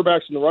the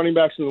quarterbacks and the running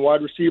backs and the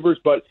wide receivers,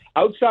 but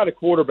outside of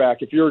quarterback,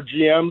 if you're a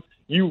GM,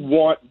 you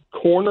want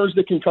corners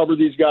that can cover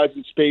these guys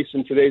in space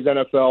in today's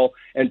NFL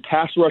and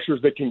pass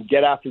rushers that can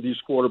get after these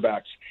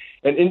quarterbacks.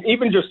 And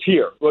even just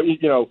here,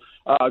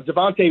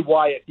 Devontae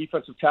Wyatt,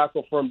 defensive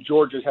tackle from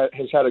Georgia,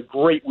 has had a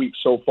great week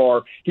so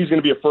far. He's going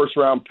to be a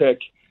first-round pick.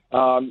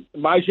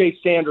 Myjai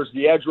Sanders,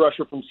 the edge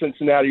rusher from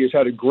Cincinnati, has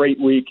had a great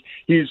week.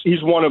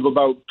 He's one of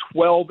about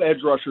 12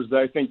 edge rushers that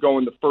I think go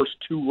in the first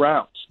 2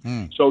 rounds.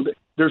 So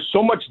there's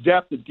so much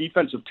depth at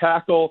defensive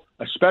tackle,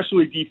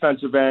 especially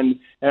defensive end.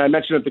 And I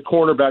mentioned at the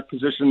cornerback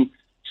position,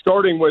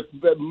 starting with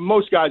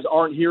most guys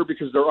aren't here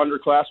because they're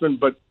underclassmen,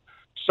 but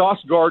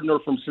Sauce Gardner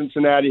from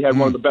Cincinnati had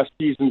one of the best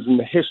seasons in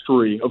the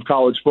history of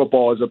college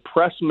football as a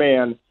press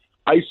man,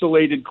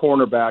 isolated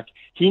cornerback.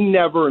 He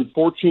never in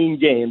 14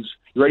 games,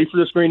 you ready for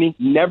this, Greeny?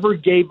 Never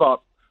gave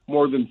up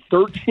more than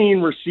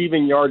 13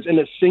 receiving yards in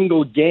a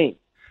single game.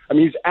 I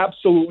mean, he's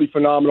absolutely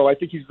phenomenal. I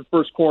think he's the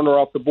first corner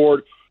off the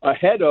board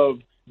ahead of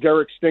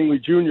Derek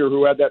Stingley Jr.,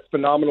 who had that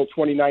phenomenal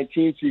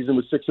 2019 season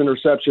with 6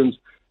 interceptions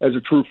as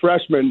a true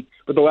freshman,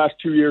 but the last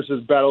 2 years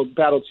has battled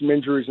some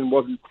injuries and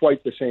wasn't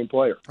quite the same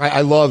player.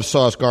 I love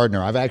Sauce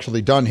Gardner. I've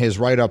actually done his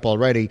write-up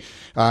already.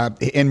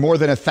 In more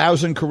than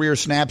 1,000 career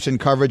snaps in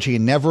coverage, he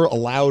never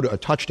allowed a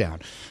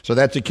touchdown. So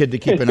that's a kid to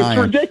keep an eye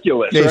on. It's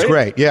ridiculous, It's right?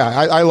 great. Yeah,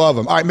 I love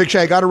him. All right, McShay,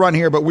 I got to run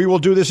here, but we will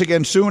do this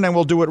again soon, and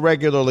we'll do it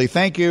regularly.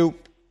 Thank you.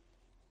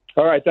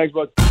 All right, thanks,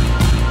 bud.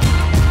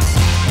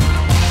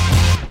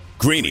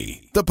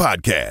 Greeny, the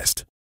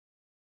podcast.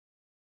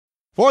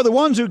 For the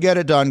ones who get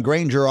it done,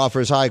 Grainger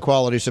offers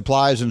high-quality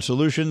supplies and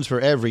solutions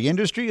for every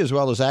industry, as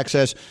well as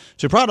access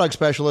to product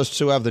specialists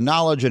who have the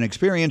knowledge and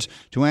experience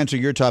to answer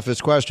your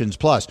toughest questions.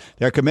 Plus,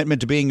 their commitment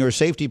to being your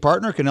safety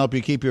partner can help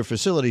you keep your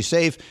facility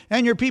safe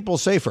and your people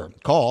safer.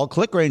 Call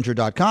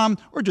clickgrainger.com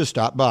or just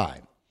stop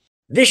by.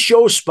 This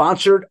show is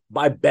sponsored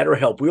by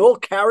BetterHelp. We all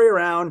carry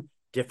around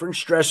different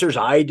stressors.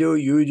 I do,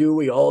 you do,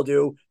 we all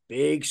do,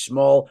 big,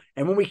 small.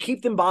 And when we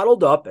keep them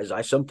bottled up, as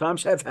I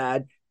sometimes have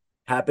had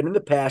happen in the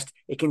past,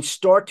 it can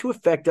start to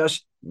affect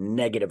us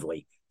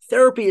negatively.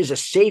 Therapy is a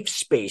safe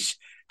space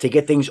to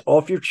get things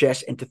off your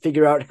chest and to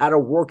figure out how to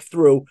work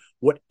through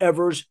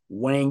whatever's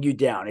weighing you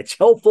down. It's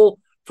helpful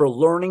for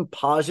learning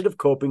positive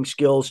coping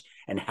skills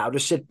and how to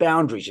set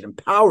boundaries. It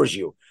empowers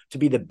you to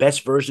be the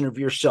best version of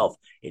yourself.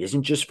 It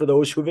isn't just for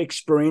those who have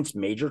experienced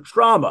major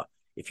trauma.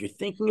 If you're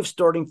thinking of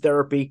starting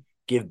therapy,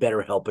 give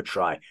BetterHelp a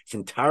try. It's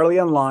entirely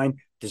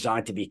online,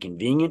 designed to be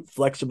convenient,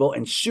 flexible,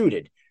 and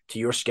suited to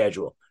your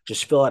schedule.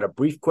 Just fill out a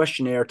brief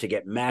questionnaire to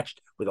get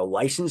matched with a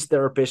licensed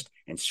therapist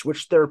and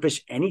switch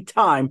therapists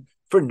anytime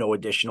for no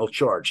additional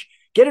charge.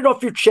 Get it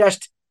off your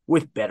chest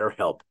with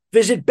BetterHelp.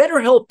 Visit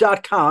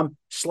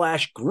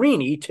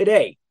BetterHelp.com/Greeny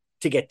today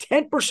to get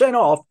 10%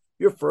 off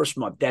your first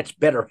month. That's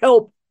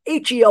BetterHelp,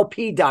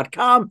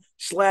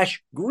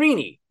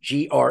 HELP.com/Greeny,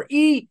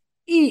 GREENY.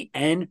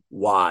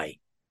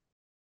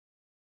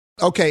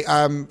 Okay,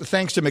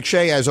 thanks to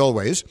McShay, as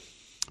always.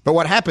 But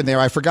what happened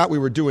there, I forgot we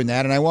were doing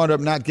that, and I wound up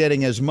not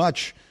getting as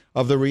much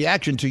of the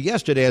reaction to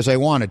yesterday as I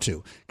wanted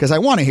to, because I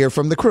want to hear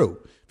from the crew.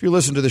 If you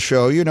listen to the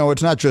show, you know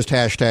it's not just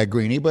hashtag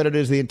Greeny, but it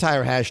is the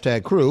entire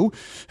hashtag crew,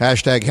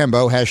 hashtag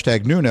Hembo,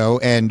 hashtag Nuno,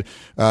 and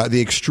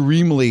the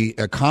extremely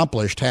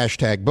accomplished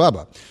hashtag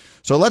Bubba.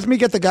 So let me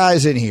get the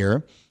guys in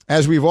here,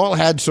 as we've all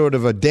had sort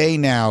of a day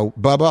now.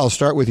 Bubba, I'll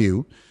start with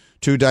you,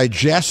 to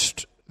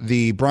digest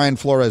the Brian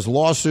Flores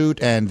lawsuit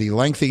and the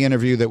lengthy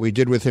interview that we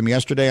did with him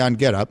yesterday on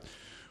Get Up.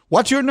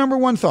 What's your number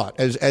one thought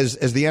as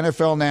the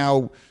NFL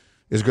now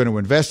is going to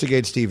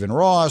investigate Stephen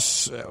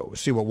Ross,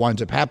 see what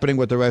winds up happening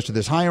with the rest of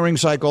this hiring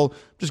cycle?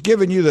 Just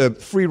giving you the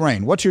free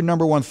rein. What's your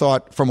number one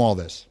thought from all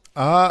this?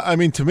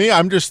 To me,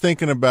 I'm just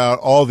thinking about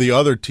all the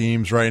other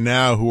teams right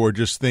now who are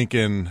just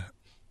thinking,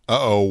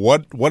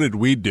 what did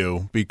we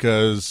do?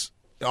 Because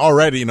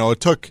already, it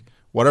took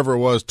whatever it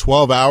was,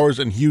 12 hours,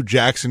 and Hugh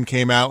Jackson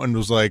came out and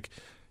was like,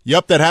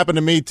 yep, that happened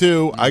to me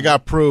too. I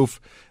got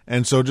proof.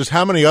 And so just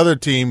how many other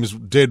teams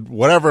did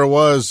whatever it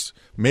was,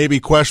 maybe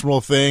questionable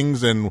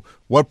things, and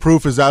what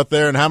proof is out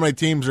there, and how many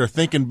teams are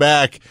thinking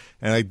back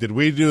and like, did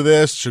we do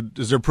this?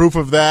 Is there proof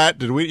of that?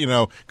 Did we,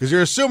 because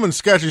you're assuming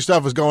sketchy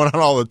stuff is going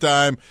on all the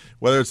time,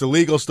 whether it's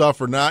illegal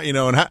stuff or not,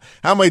 and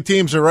how many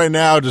teams are right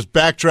now just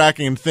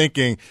backtracking and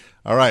thinking,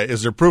 all right,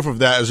 is there proof of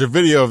that? Is there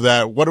video of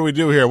that? What do we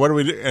do here? What do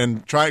we do?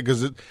 And try,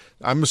 because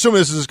I'm assuming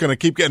this is just going to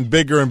keep getting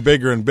bigger and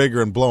bigger and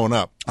bigger and blowing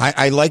up.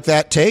 I like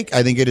that take.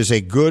 I think it is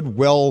a good,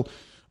 well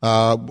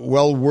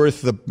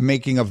worth the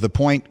making of the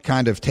point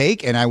kind of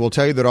take. And I will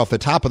tell you that off the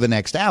top of the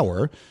next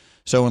hour,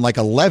 so in like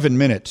 11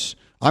 minutes,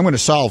 I'm going to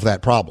solve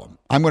that problem.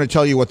 I'm going to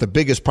tell you what the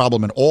biggest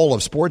problem in all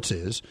of sports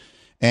is.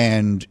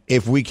 And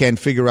if we can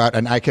figure out,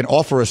 and I can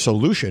offer a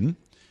solution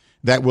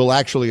that will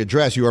actually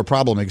address your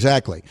problem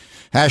exactly.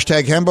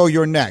 Hashtag Hembo,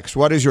 you're next.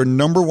 What is your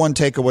number one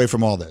takeaway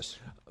from all this?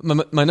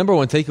 My number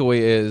one takeaway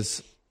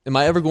is, am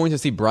I ever going to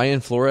see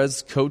Brian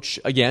Flores coach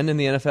again in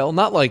the NFL?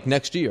 Not like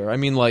next year. I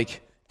mean,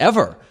 like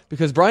ever.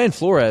 Because Brian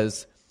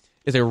Flores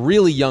is a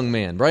really young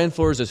man. Brian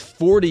Flores is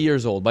 40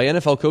 years old. By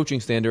NFL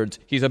coaching standards,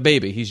 he's a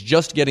baby. He's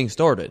just getting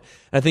started.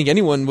 And I think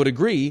anyone would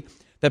agree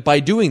that by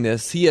doing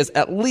this, he is,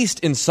 at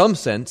least in some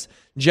sense,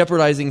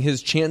 jeopardizing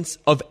his chance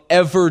of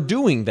ever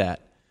doing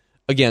that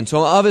again. So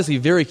I'm obviously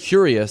very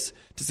curious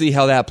to to see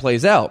how that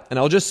plays out. And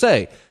I'll just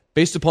say,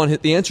 based upon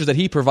the answers that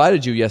he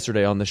provided you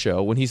yesterday on the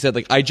show, when he said,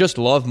 like, I just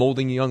love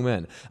molding young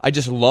men, I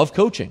just love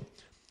coaching.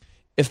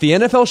 If the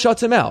NFL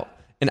shuts him out,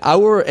 and I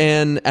were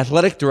an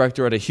athletic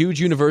director at a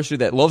huge university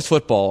that loves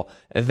football,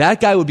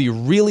 that guy would be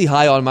really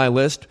high on my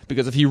list,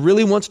 because if he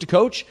really wants to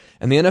coach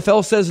and the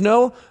NFL says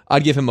no,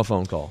 I'd give him a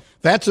phone call.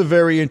 That's a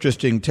very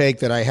interesting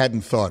take that I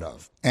hadn't thought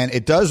of. And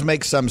it does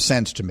make some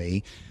sense to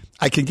me.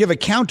 I can give a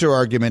counter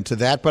argument to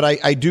that, but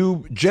I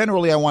do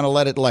generally I want to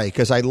let it lay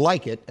because I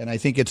like it, and I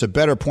think it's a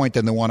better point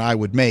than the one I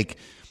would make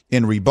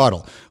in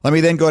rebuttal. Let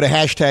me then go to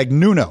hashtag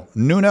Nuno.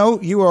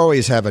 Nuno, you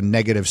always have a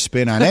negative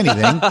spin on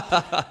anything.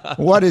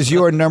 What is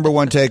your number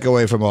one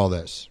takeaway from all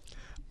this?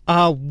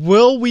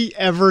 Will we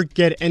ever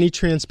get any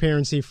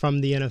transparency from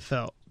the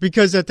NFL?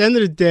 Because at the end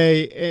of the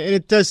day, and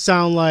it does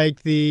sound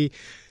like the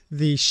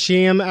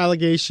sham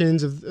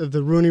allegations of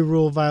the Rooney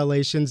Rule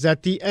violations,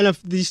 that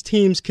these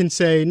teams can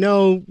say,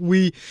 no,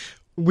 we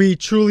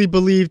truly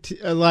believed,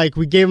 like,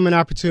 we gave him an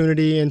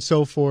opportunity and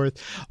so forth.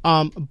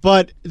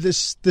 But the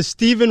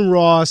Stephen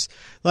Ross,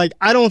 like,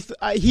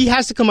 he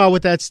has to come out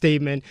with that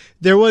statement.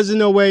 There was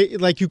no way,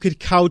 like, you could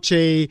couch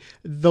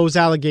those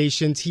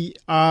allegations.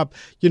 And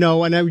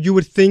you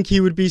would think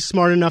he would be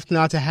smart enough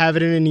not to have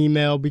it in an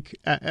email,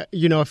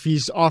 if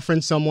he's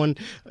offering someone,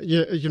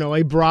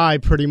 a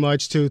bribe pretty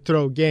much to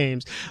throw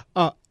games.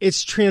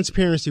 It's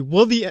transparency.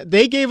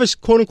 They gave us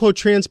quote unquote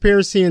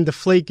transparency in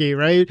Deflategate,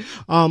 right?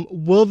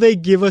 Will they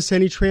give us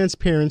any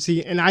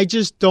transparency? And I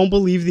just don't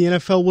believe the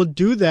NFL will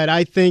do that.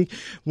 I think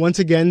once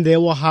again they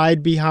will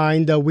hide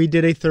behind we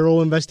did a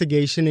thorough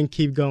investigation and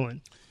keep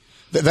going.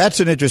 That's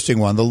an interesting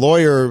one. The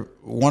lawyer,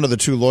 one of the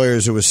two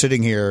lawyers who was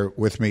sitting here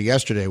with me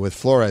yesterday with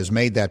Flores,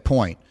 made that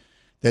point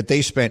that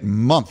they spent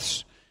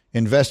months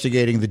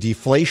investigating the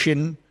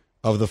deflation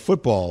of the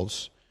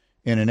footballs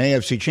in an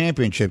AFC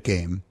championship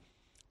game.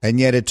 And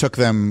yet it took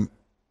them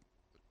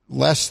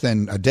less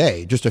than a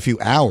day, just a few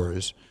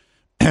hours,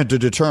 to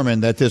determine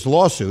that this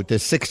lawsuit,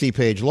 this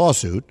 60-page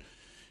lawsuit,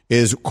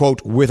 is,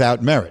 quote,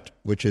 without merit,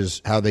 which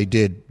is how they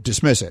did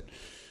dismiss it.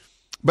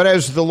 But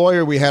as the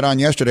lawyer we had on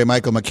yesterday,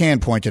 Michael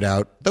McCann, pointed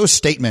out, those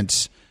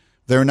statements,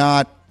 they're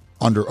not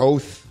under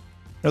oath.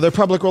 No, they're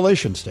public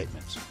relations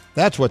statements.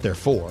 That's what they're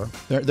for.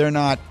 They're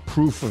not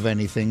proof of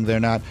anything. They're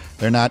not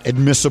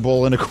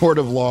admissible in a court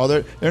of law.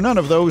 They're none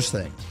of those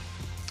things.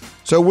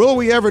 So will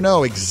we ever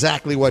know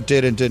exactly what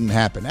did and didn't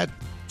happen?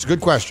 That's a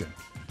good question.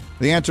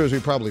 The answer is we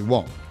probably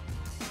won't.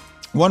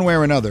 One way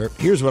or another,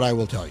 here's what I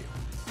will tell you.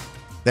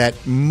 That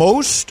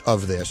most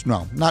of this,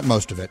 no, not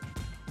most of it,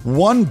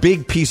 one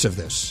big piece of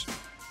this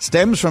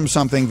stems from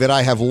something that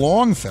I have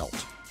long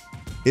felt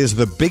is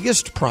the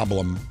biggest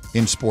problem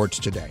in sports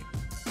today.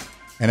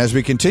 And as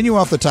we continue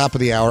off the top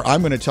of the hour,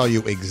 I'm going to tell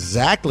you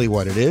exactly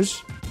what it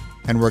is,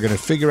 and we're going to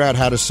figure out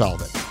how to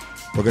solve it.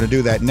 We're going to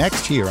do that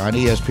next here on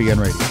ESPN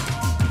Radio.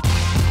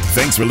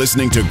 Thanks for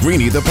listening to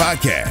Greeny the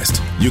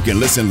podcast. You can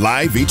listen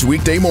live each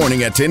weekday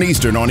morning at 10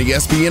 Eastern on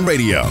ESPN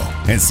Radio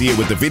and see it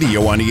with the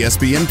video on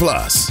ESPN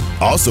Plus.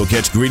 Also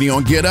catch Greeny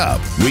on Get Up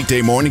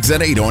weekday mornings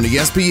at 8 on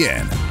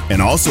ESPN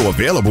and also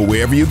available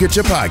wherever you get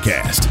your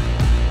podcast.